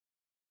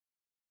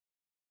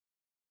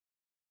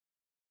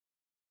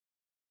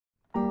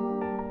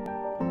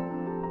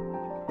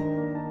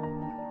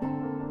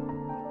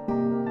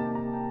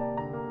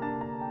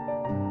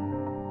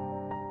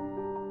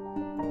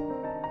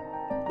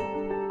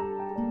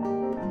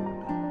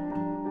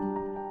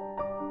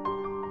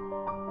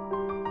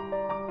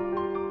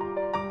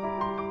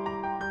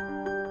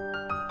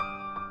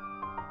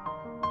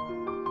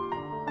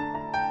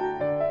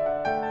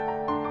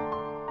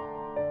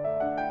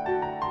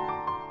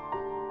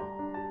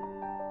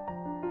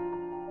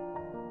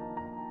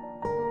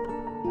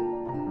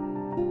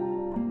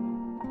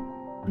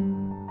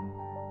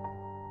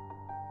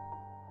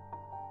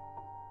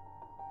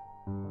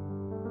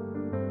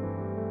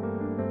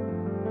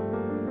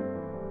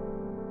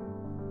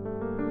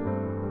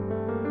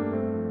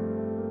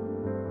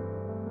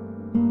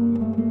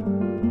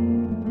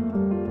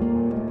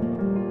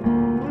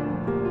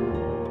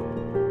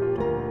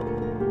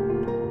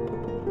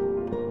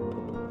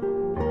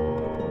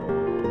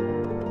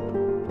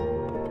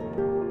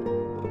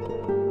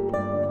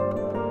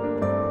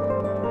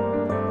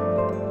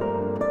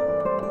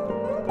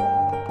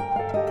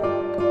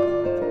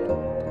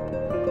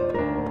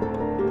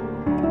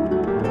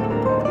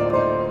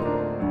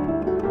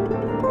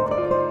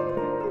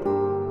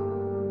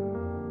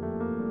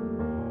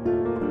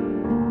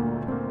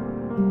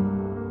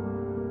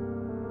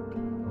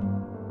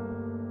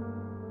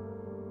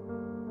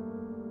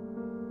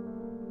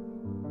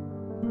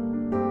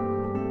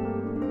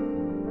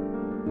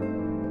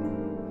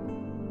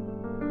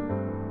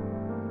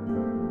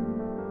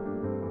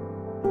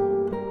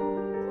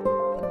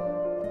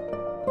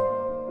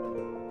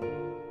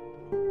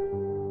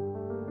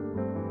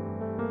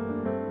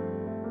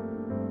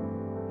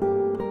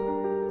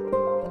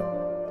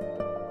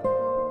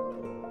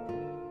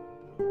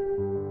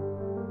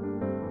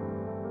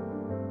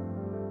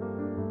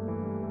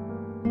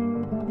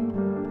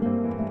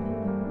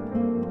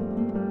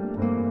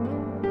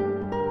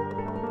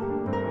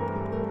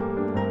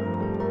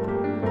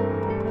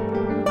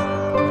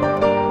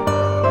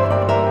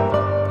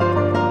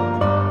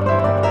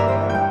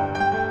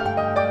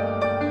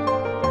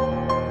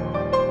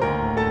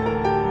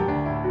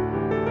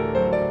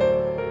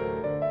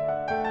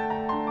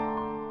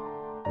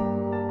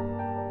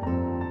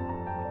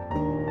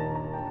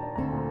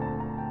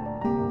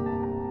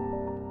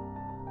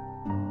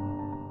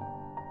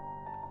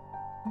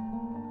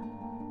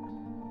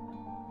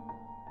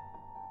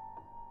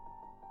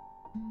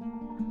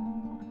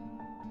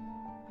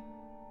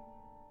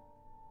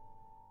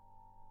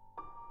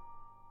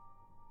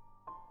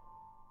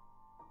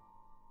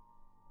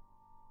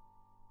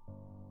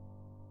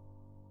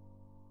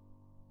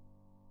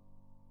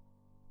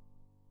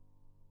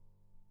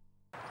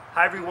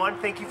Hi everyone,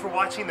 thank you for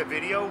watching the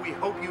video. We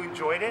hope you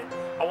enjoyed it.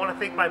 I want to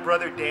thank my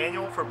brother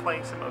Daniel for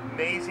playing some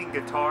amazing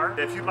guitar.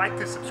 If you'd like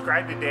to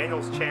subscribe to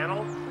Daniel's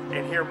channel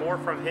and hear more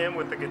from him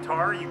with the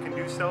guitar, you can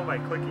do so by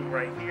clicking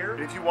right here.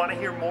 If you want to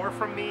hear more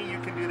from me, you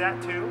can do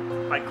that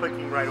too by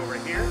clicking right over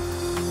here.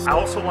 I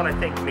also want to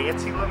thank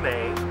Nancy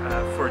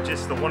LeMay for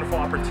just the wonderful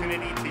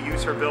opportunity to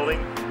use her building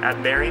at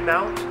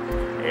Marymount.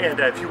 And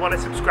if you want to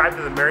subscribe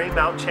to the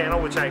Marymount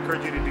channel, which I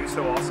encourage you to do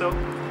so also,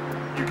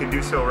 you can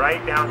do so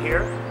right down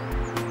here.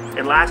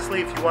 And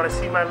lastly, if you want to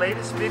see my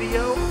latest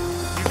video,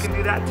 you can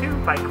do that too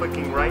by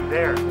clicking right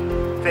there.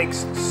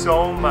 Thanks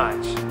so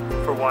much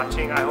for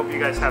watching. I hope you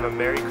guys have a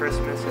Merry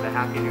Christmas and a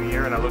Happy New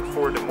Year, and I look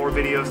forward to more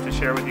videos to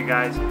share with you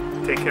guys.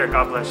 Take care.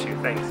 God bless you.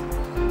 Thanks.